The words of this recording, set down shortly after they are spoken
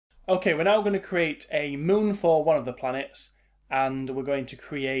Okay, we're now going to create a moon for one of the planets, and we're going to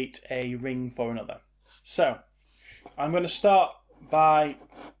create a ring for another. So, I'm going to start by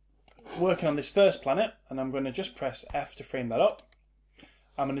working on this first planet, and I'm going to just press F to frame that up.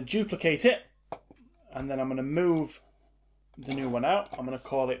 I'm going to duplicate it, and then I'm going to move the new one out. I'm going to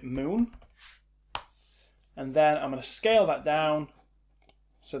call it Moon. And then I'm going to scale that down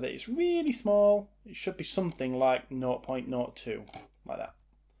so that it's really small. It should be something like 0.02, like that.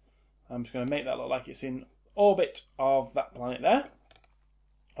 I'm just going to make that look like it's in orbit of that planet there.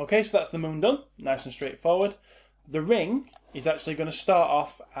 Okay, so that's the moon done. Nice and straightforward. The ring is actually going to start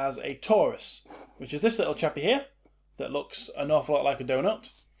off as a torus, which is this little chappy here that looks an awful lot like a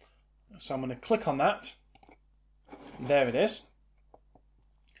donut. So I'm going to click on that. There it is.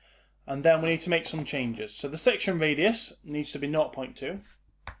 And then we need to make some changes. So the section radius needs to be 0.2.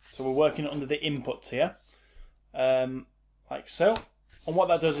 So we're working under the inputs here, like so. And what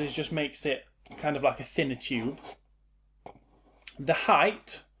that does is just makes it kind of like a thinner tube. The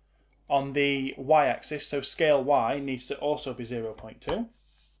height on the y-axis, so scale y, needs to also be 0.2.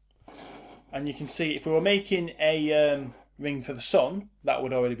 And you can see if we were making a ring for the sun, that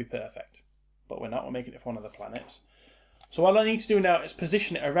would already be perfect. But we're not, we're making it for one of the planets. So what I need to do now is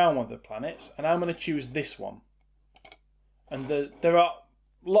position it around one of the planets, and I'm going to choose this one. And there are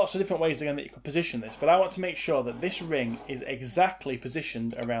lots of different ways again that you could position this, but I want to make sure that this ring is exactly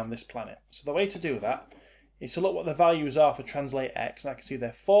positioned around this planet. So the way to do that is to look what the values are for translate x, and I can see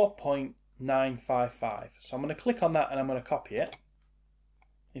they're 4.955. So I'm going to click on that and I'm going to copy it.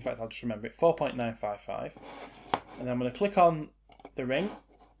 In fact, I'll just remember it, 4.955. And then I'm going to click on the ring.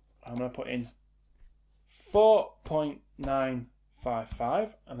 I'm going to put in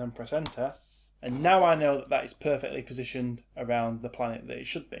 4.955 and then press enter. And now I know that that is perfectly positioned around the planet that it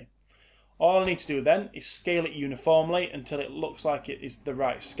should be. All I need to do then is scale it uniformly until it looks like it is the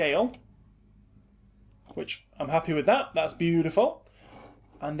right scale. Which I'm happy with that. That's beautiful.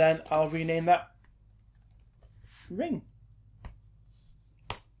 And then I'll rename that ring.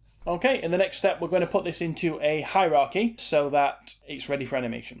 Okay, in the next step we're going to put this into a hierarchy so that it's ready for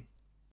animation.